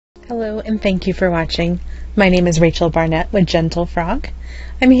Hello and thank you for watching. My name is Rachel Barnett with Gentle Frog.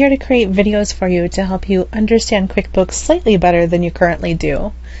 I'm here to create videos for you to help you understand QuickBooks slightly better than you currently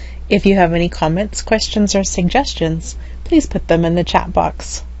do. If you have any comments, questions, or suggestions, please put them in the chat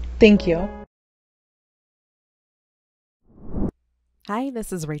box. Thank you. Hi,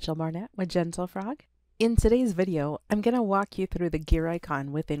 this is Rachel Barnett with Gentle Frog. In today's video, I'm going to walk you through the gear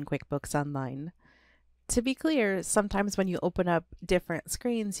icon within QuickBooks Online. To be clear, sometimes when you open up different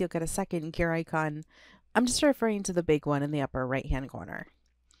screens, you'll get a second gear icon. I'm just referring to the big one in the upper right-hand corner.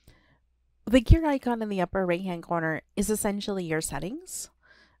 The gear icon in the upper right-hand corner is essentially your settings.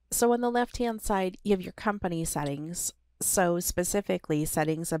 So on the left-hand side, you have your company settings. So specifically,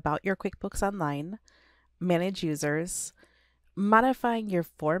 settings about your QuickBooks Online, manage users, modifying your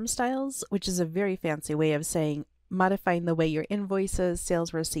form styles, which is a very fancy way of saying modifying the way your invoices,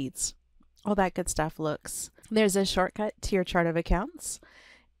 sales receipts, all that good stuff looks. There's a shortcut to your chart of accounts.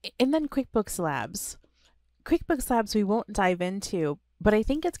 And then QuickBooks Labs. QuickBooks Labs we won't dive into, but I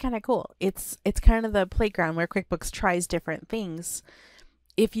think it's kind of cool. It's kind of the playground where QuickBooks tries different things.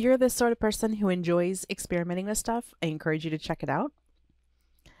 If you're the sort of person who enjoys experimenting with stuff, I encourage you to check it out.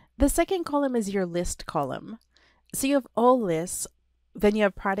 The second column is your list column. So you have all lists, then you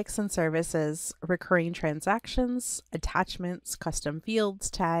have products and services, recurring transactions, attachments, custom fields,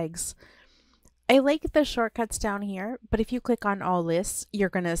 tags. I like the shortcuts down here, but if you click on all lists, you're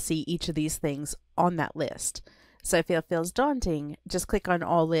going to see each of these things on that list. So if it feels daunting, just click on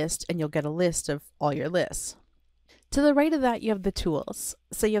all list and you'll get a list of all your lists. To the right of that, you have the tools.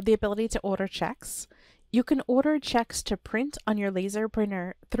 So you have the ability to order checks. You can order checks to print on your laser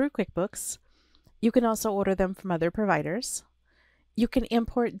printer through QuickBooks. You can also order them from other providers. You can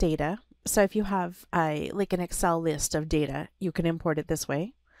import data. So if you have like an Excel list of data, you can import it this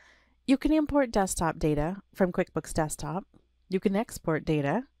way. You can import desktop data from QuickBooks Desktop. You can export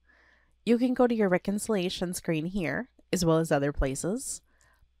data. You can go to your reconciliation screen here, as well as other places.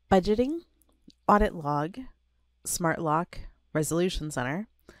 Budgeting, audit log, smart lock, resolution center.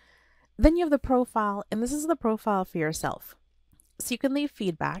 Then you have the profile, and this is the profile for yourself. So you can leave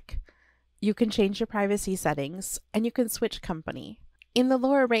feedback. You can change your privacy settings, and you can switch company. In the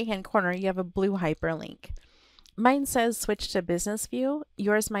lower right-hand corner, you have a blue hyperlink. Mine says switch to business view.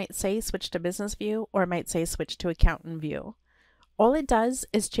 Yours might say switch to business view, or it might say switch to accountant view. All it does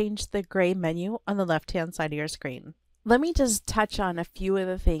is change the gray menu on the left-hand side of your screen. Let me just touch on a few of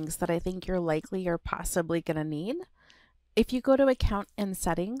the things that I think you're likely or possibly going to need. If you go to account and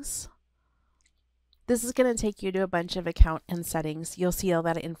settings, this is going to take you to a bunch of account and settings. You'll see all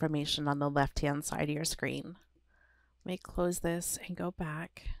that information on the left-hand side of your screen. Let me close this and go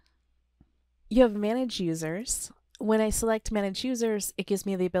back. You have manage users. When I select manage users, it gives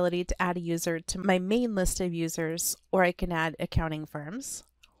me the ability to add a user to my main list of users, or I can add accounting firms.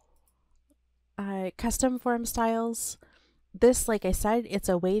 Custom form styles. This, like I said, it's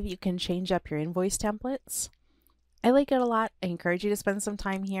a way that you can change up your invoice templates. I like it a lot. I encourage you to spend some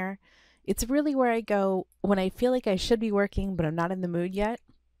time here. It's really where I go when I feel like I should be working, but I'm not in the mood yet.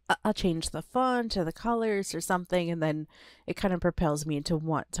 I'll change the font or the colors or something, and then it kind of propels me to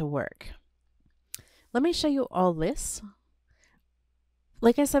want to work. Let me show you all lists.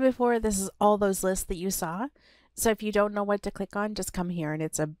 Like I said before, this is all those lists that you saw. So if you don't know what to click on, just come here and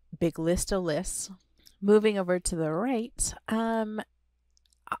it's a big list of lists. Moving over to the right, on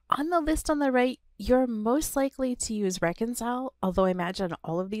the list on the right, you're most likely to use Reconcile, although I imagine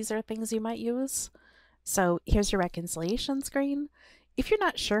all of these are things you might use. So here's your reconciliation screen. If you're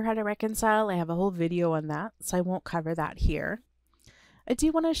not sure how to reconcile, I have a whole video on that, so I won't cover that here. I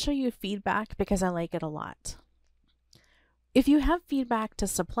do want to show you feedback because I like it a lot. If you have feedback to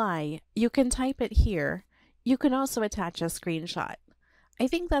supply, you can type it here. You can also attach a screenshot. I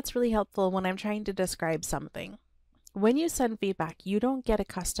think that's really helpful when I'm trying to describe something. When you send feedback, you don't get a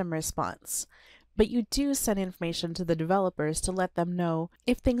custom response, but you do send information to the developers to let them know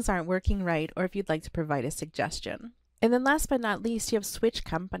if things aren't working right or if you'd like to provide a suggestion. And then last but not least, you have switch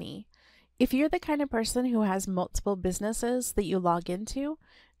company. If you're the kind of person who has multiple businesses that you log into,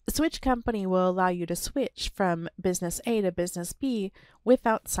 switch company will allow you to switch from business A to business B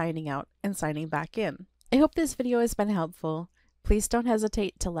without signing out and signing back in. I hope this video has been helpful. Please don't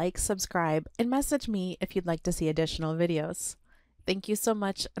hesitate to like, subscribe, and message me if you'd like to see additional videos. Thank you so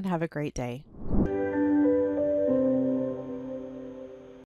much and have a great day.